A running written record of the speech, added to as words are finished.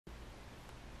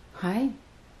Hi,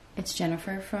 it's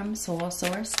Jennifer from Soul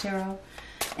Source Tarot,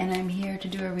 and I'm here to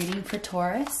do a reading for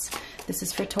Taurus. This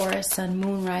is for Taurus, Sun,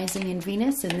 Moon, Rising, and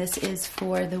Venus, and this is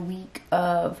for the week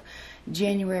of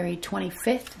January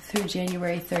 25th through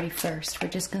January 31st. We're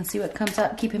just going to see what comes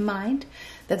up. Keep in mind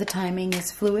that the timing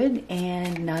is fluid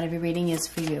and not every reading is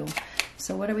for you.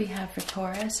 So what do we have for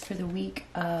Taurus for the week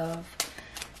of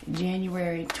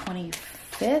January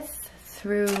 25th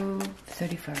through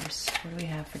 31st? What do we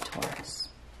have for Taurus?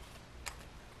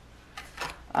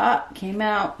 Came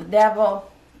out the devil,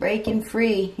 breaking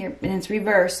free here, and it's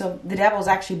reverse. So the devil's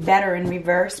actually better in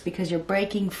reverse because you're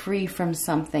breaking free from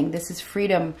something. This is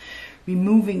freedom,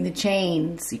 removing the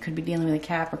chains. You could be dealing with a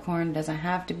Capricorn, doesn't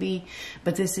have to be,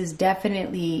 but this is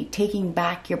definitely taking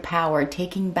back your power,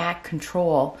 taking back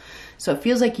control. So it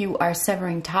feels like you are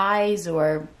severing ties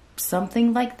or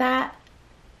something like that.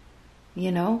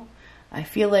 You know, I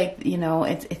feel like, you know,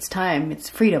 it's time. It's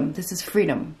freedom. This is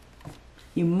freedom.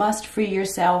 You must free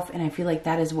yourself, and I feel like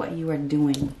that is what you are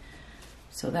doing.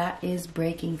 So that is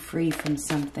breaking free from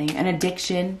something, an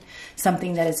addiction,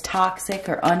 something that is toxic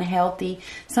or unhealthy,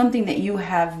 something that you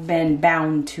have been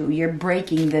bound to. You're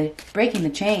breaking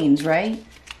the chains, right?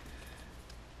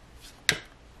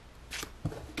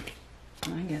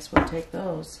 I guess we'll take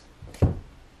those.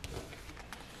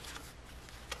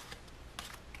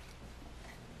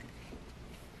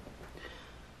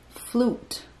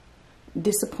 Flute.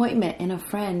 Disappointment in a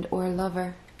friend or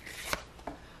lover.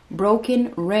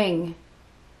 Broken ring.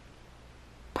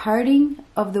 Parting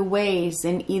of the ways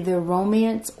in either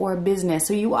romance or business.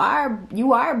 So you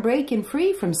are breaking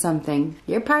free from something.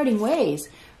 You're parting ways.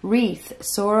 Wreath.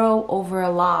 Sorrow over a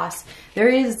loss. There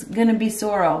is going to be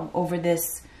sorrow over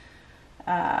this,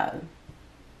 you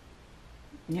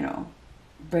know,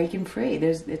 breaking free.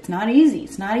 It's not easy.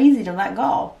 It's not easy to let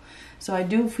go. So I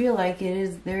do feel like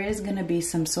there is going to be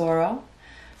some sorrow.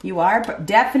 You are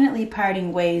definitely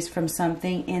parting ways from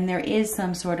something, and there is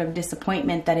some sort of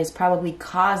disappointment that is probably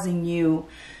causing you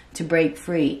to break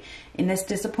free. And this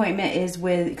disappointment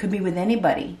could be with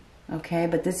anybody, okay?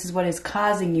 But this is what is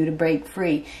causing you to break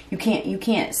free. You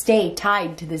can't stay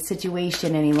tied to this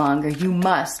situation any longer. You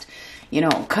must, you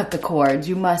know, cut the cords.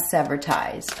 You must sever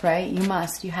ties, right? You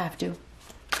have to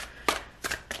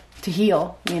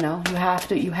heal, you know. You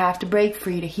have to break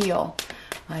free to heal.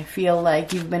 I feel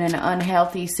like you've been in an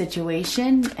unhealthy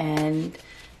situation and,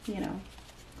 you know,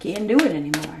 can't do it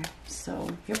anymore. So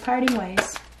you're parting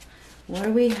ways. What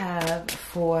do we have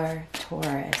for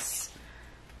Taurus?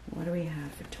 What do we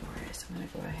have for Taurus? I'm going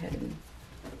to go ahead and...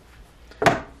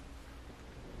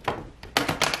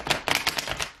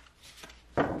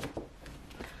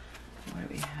 What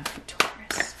do we have for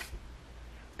Taurus?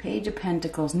 Page of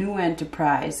Pentacles, new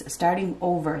enterprise, starting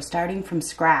over, starting from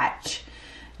scratch.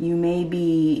 You may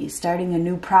be starting a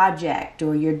new project,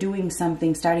 or you're doing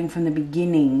something starting from the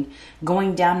beginning,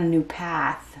 going down a new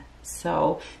path.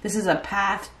 So this is a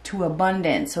path to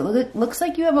abundance. So it looks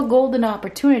like you have a golden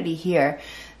opportunity here.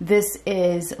 This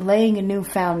is laying a new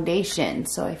foundation.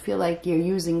 So I feel like you're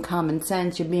using common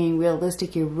sense. You're being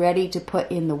realistic. You're ready to put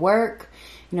in the work.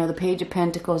 You know, the Page of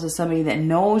Pentacles is somebody that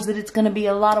knows that it's going to be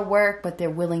a lot of work, but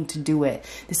they're willing to do it.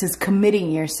 This is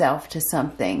committing yourself to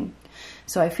something.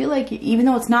 So I feel like even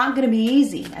though it's not going to be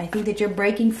easy, I think that you're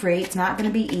breaking free. It's not going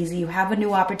to be easy. You have a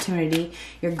new opportunity.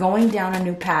 You're going down a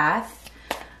new path.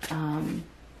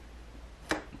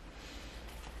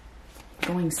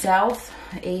 Going south.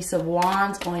 Ace of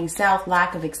Wands. Going south.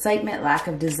 Lack of excitement. Lack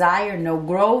of desire. No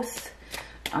growth.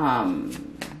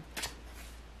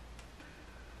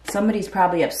 Somebody's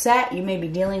probably upset. You may be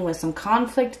dealing with some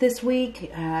conflict this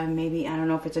week. Maybe, I don't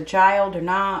know if it's a child or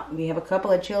not. We have a couple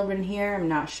of children here. I'm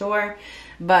not sure.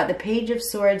 But the Page of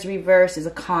Swords reverse is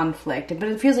a conflict. But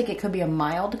it feels like it could be a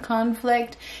mild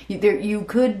conflict. You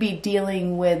could be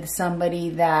dealing with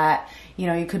somebody that, you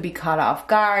know, you could be caught off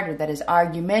guard, or that is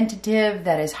argumentative,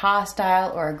 that is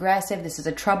hostile or aggressive. This is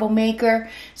a troublemaker.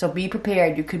 So be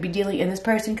prepared. You could be dealing, and this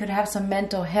person could have some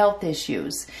mental health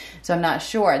issues. So I'm not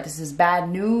sure. This is bad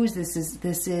news.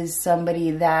 This is somebody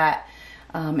that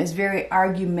is very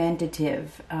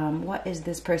argumentative. What is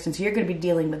this person? So you're going to be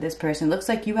dealing with this person. It looks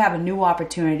like you have a new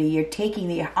opportunity. You're taking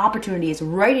the opportunity. It's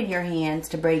right in your hands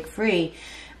to break free.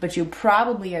 But you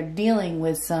probably are dealing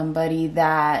with somebody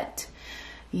that,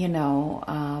 you know,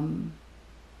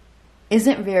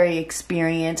 isn't very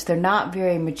experienced. They're not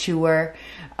very mature.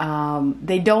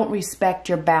 They don't respect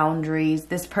your boundaries.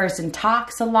 This person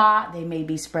talks a lot. They may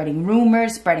be spreading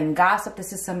rumors, spreading gossip.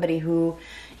 This is somebody who,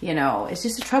 you know, is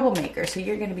just a troublemaker. So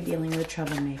you're going to be dealing with a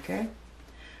troublemaker.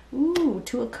 Ooh,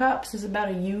 Two of Cups is about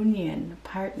a union,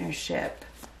 partnership.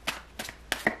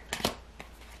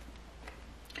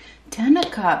 Ten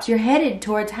of Cups. You're headed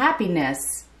towards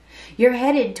happiness. You're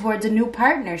headed towards a new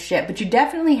partnership, but you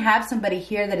definitely have somebody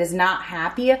here that is not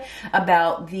happy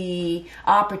about the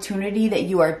opportunity that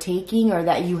you are taking or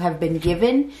that you have been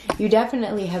given. You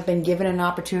definitely have been given an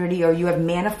opportunity, or you have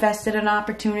manifested an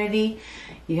opportunity.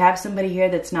 You have somebody here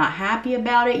that's not happy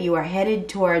about it. You are headed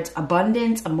towards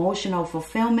abundance, emotional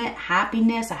fulfillment,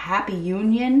 happiness, a happy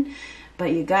union,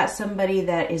 but you got somebody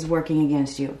that is working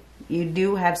against you. You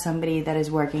do have somebody that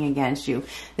is working against you.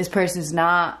 This person's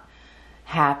not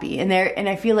happy, and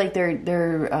I feel like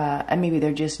they're maybe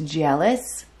they're just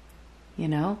jealous, you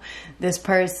know, this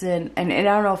person, and I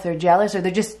don't know if they're jealous or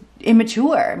they're just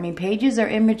immature. I mean, pages are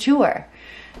immature,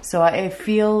 so I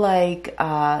feel like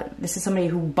this is somebody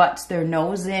who butts their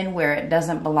nose in where it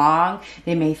doesn't belong.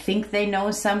 They may think they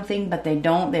know something, but they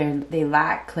don't. They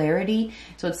lack clarity.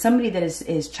 So it's somebody that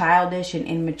is childish and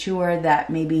immature, that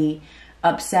maybe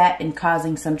upset and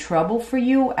causing some trouble for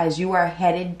you as you are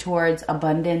headed towards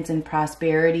abundance and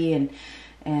prosperity,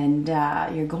 and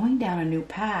you're going down a new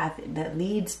path that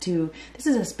leads to, this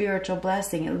is a spiritual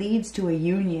blessing. It leads to a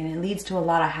union. It leads to a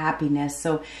lot of happiness.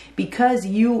 So because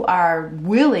you are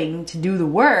willing to do the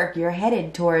work, you're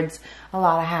headed towards a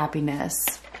lot of happiness.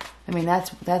 I mean,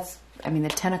 that's I mean, the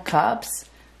Ten of Cups,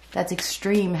 that's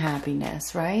extreme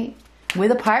happiness, right? With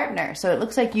a partner. So it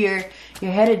looks like you're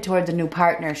headed towards a new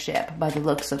partnership by the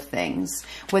looks of things,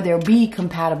 where there'll be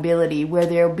compatibility, where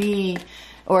there'll be,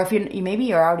 or if maybe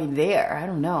you're already there, I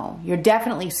don't know. You're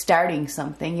definitely starting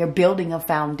something. You're building a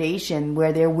foundation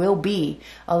where there will be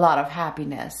a lot of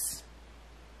happiness.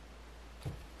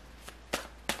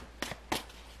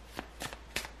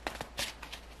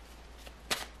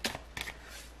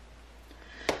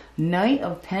 Knight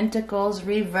of Pentacles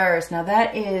reverse. Now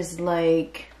that is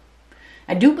like,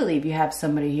 I do believe you have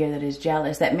somebody here that is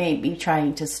jealous, that may be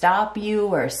trying to stop you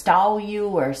or stall you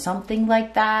or something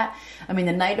like that. I mean,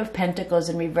 the Knight of Pentacles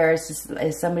in reverse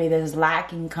is somebody that is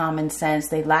lacking common sense.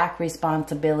 They lack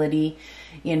responsibility.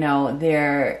 You know,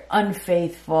 they're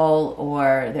unfaithful,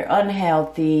 or they're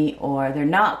unhealthy, or they're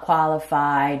not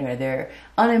qualified, or they're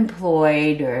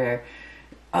unemployed, or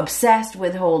obsessed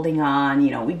with holding on.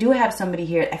 You know, we do have somebody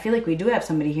here. I feel like we do have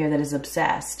somebody here that is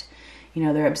obsessed. You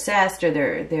know, they're obsessed, or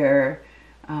they're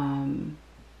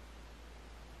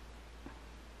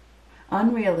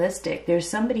unrealistic. There's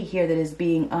somebody here that is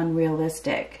being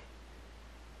unrealistic.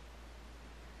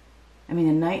 I mean,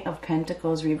 the Knight of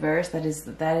Pentacles reverse, that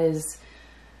is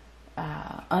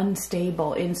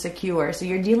unstable, insecure. So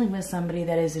you're dealing with somebody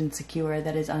that is insecure,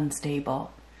 that is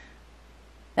unstable,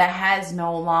 that has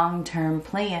no long-term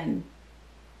plan,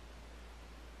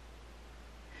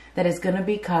 that is going to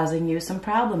be causing you some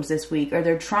problems this week, or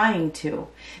they're trying to.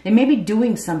 They may be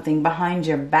doing something behind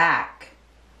your back.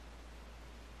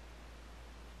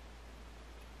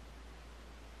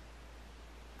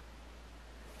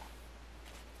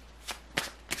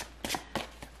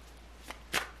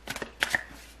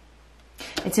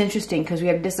 It's interesting because we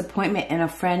have disappointment in a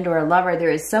friend or a lover. There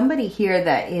is somebody here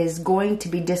that is going to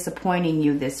be disappointing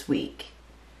you this week.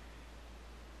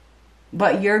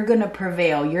 But you're going to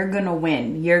prevail. You're going to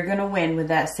win. You're going to win with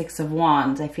that Six of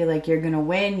Wands. I feel like you're going to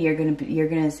win. You're going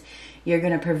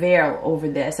to prevail over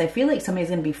this. I feel like somebody's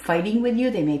going to be fighting with you.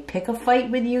 They may pick a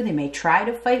fight with you. They may try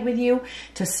to fight with you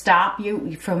to stop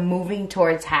you from moving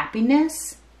towards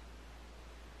happiness.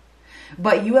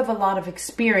 But you have a lot of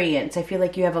experience. I feel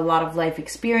like you have a lot of life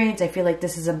experience. I feel like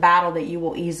this is a battle that you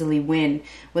will easily win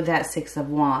with that Six of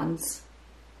Wands.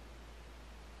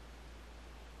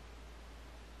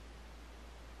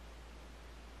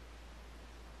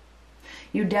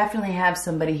 You definitely have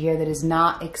somebody here that is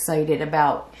not excited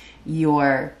about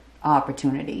your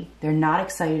opportunity. They're not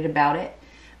excited about it.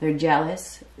 They're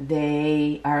jealous.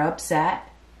 They are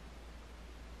upset.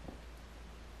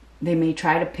 They may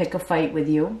try to pick a fight with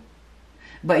you.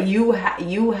 But you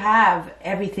have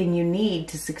everything you need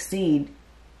to succeed.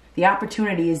 The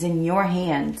opportunity is in your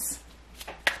hands.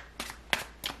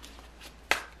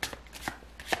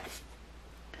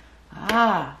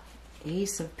 Ah,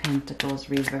 Ace of Pentacles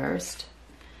reversed.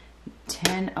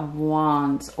 Ten of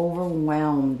Wands,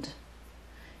 overwhelmed.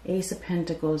 Ace of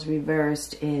Pentacles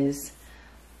reversed is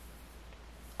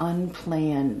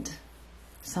unplanned.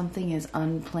 Something is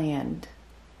unplanned.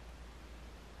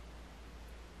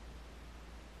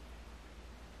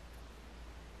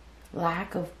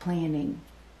 Lack of planning.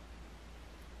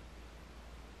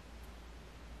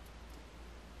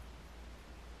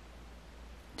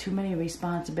 Too many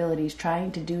responsibilities,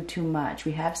 trying to do too much.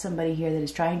 We have somebody here that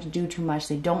is trying to do too much.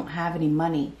 They don't have any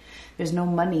money. There's no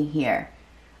money here.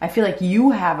 I feel like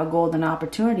you have a golden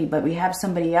opportunity, but we have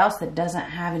somebody else that doesn't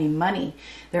have any money.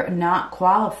 They're not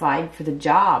qualified for the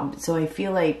job. So I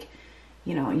feel like,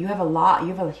 you know, you have a lot.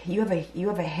 You have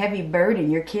a heavy burden.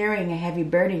 You're carrying a heavy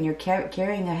burden. You're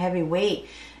carrying a heavy weight,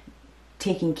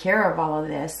 taking care of all of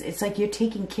this. It's like you're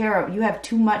taking care of. You have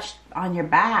too much on your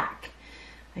back.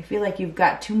 I feel like you've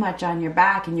got too much on your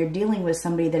back, and you're dealing with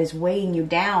somebody that is weighing you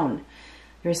down.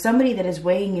 There's somebody that is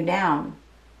weighing you down.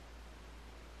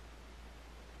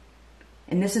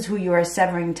 And this is who you are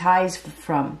severing ties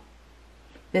from.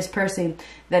 This person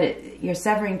you're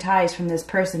severing ties from this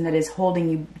person that is holding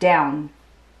you down.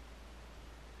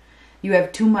 You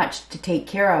have too much to take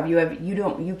care of.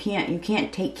 You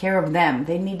can't take care of them.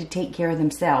 They need to take care of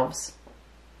themselves.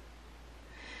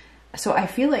 So I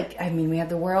feel like, I mean, we have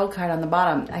the World card on the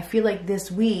bottom. I feel like this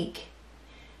week,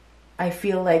 I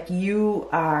feel like you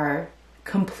are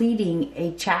completing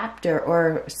a chapter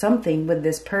or something with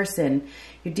this person.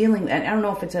 You're dealing, I don't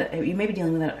know if it's you may be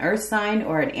dealing with an earth sign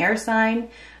or an air sign,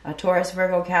 a Taurus,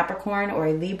 Virgo, Capricorn, or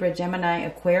a Libra, Gemini,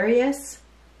 Aquarius.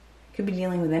 Could be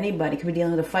dealing with anybody. Could be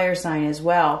dealing with a fire sign as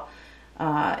well.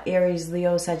 Aries,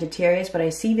 Leo, Sagittarius. But I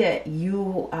see that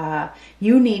you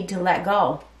need to let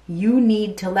go. You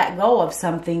need to let go of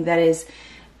something that is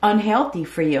unhealthy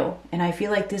for you. And I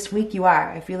feel like this week you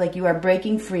are. I feel like you are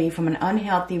breaking free from an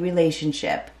unhealthy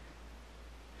relationship.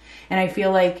 And I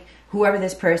feel like whoever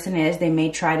this person is, they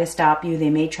may try to stop you. They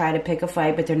may try to pick a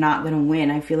fight, but they're not going to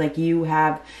win. I feel like you've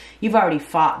already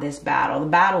fought this battle. The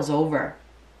battle's over.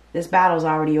 This battle's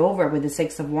already over with the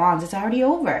Six of Wands. It's already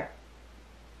over.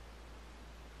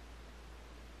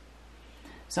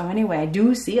 So anyway, I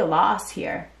do see a loss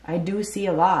here. I do see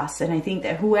a loss. And I think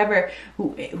that whoever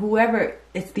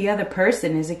it's the other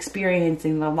person is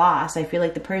experiencing the loss. I feel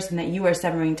like the person that you are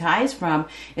severing ties from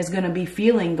is going to be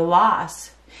feeling the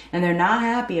loss. And they're not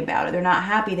happy about it. They're not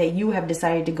happy that you have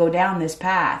decided to go down this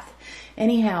path.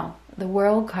 Anyhow, the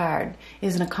World card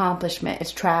is an accomplishment.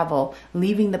 It's travel,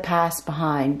 leaving the past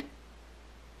behind.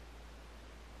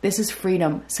 This is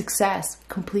freedom, success,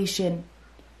 completion.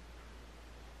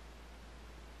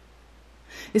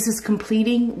 This is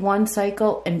completing one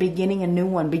cycle and beginning a new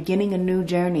one, beginning a new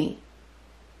journey.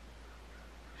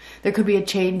 There could be a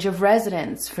change of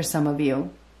residence for some of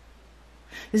you.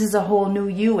 This is a whole new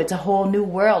you. It's a whole new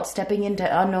world, stepping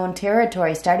into unknown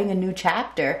territory, starting a new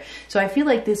chapter. So I feel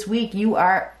like this week you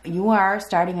are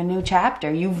starting a new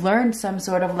chapter. You've learned some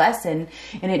sort of lesson,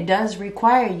 and it does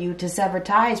require you to sever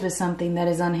ties with something that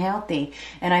is unhealthy.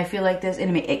 And I feel like this,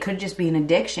 and it could just be an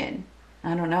addiction.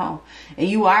 I don't know. And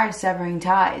you are severing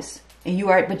ties.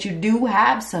 But you do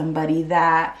have somebody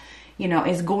that, you know,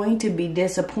 is going to be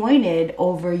disappointed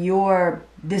over your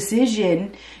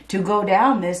decision to go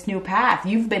down this new path.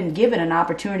 You've been given an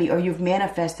opportunity, or you've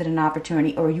manifested an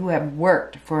opportunity, or you have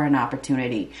worked for an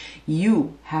opportunity.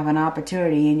 You have an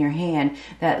opportunity in your hand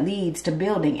that leads to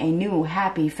building a new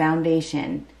happy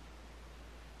foundation.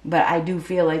 But I do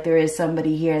feel like there is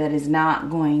somebody here that is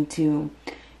not going to,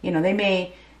 you know, they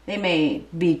may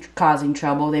be causing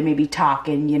trouble. They may be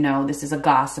talking, you know, this is a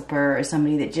gossiper or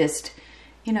somebody that just,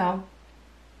 you know,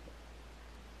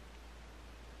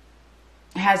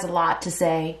 has a lot to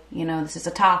say. You know, this is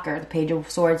a talker, the Page of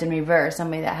Swords in reverse,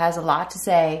 somebody that has a lot to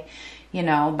say, you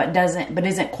know, but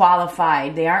isn't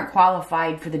qualified. They aren't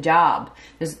qualified for the job.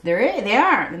 They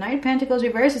aren't. The Knight of Pentacles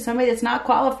reverse is somebody that's not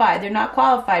qualified. They're not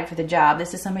qualified for the job.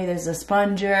 This is somebody that's a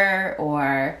sponger,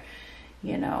 or,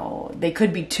 you know, they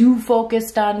could be too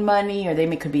focused on money,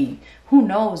 or could be, who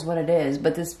knows what it is.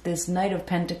 But this Knight of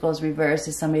Pentacles reverse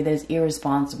is somebody that is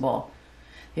irresponsible.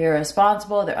 They're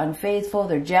irresponsible, they're unfaithful,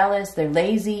 they're jealous, they're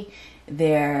lazy,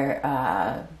 they're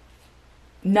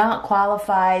not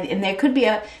qualified, and this could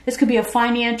be a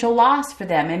financial loss for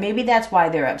them, and maybe that's why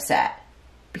they're upset,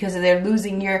 because they're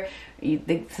losing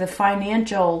the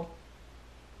financial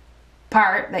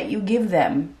part that you give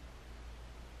them.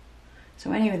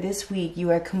 So anyway, this week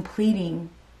you are completing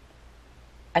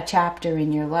a chapter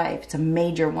in your life. It's a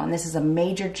major one. This is a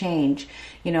major change.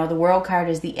 You know, the World card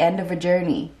is the end of a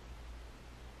journey.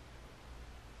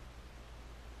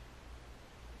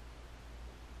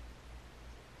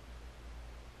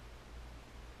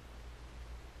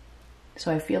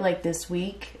 So I feel like this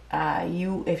week,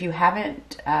 if you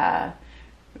haven't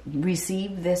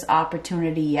received this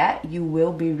opportunity yet, you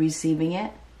will be receiving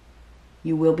it.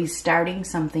 You will be starting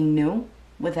something new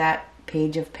with that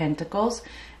Page of Pentacles,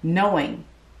 knowing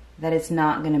that it's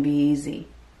not going to be easy.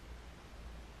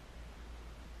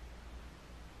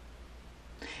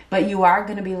 But you are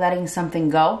going to be letting something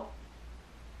go.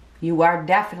 You are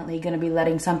definitely going to be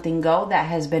letting something go that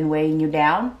has been weighing you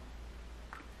down.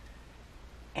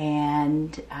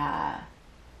 And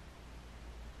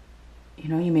You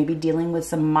know, you may be dealing with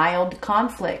some mild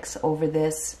conflicts over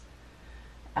this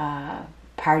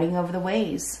parting of the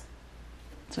ways.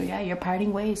 So yeah, you're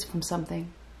parting ways from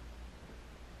something.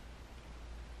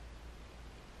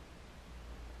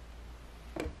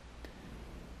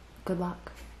 Good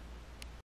luck.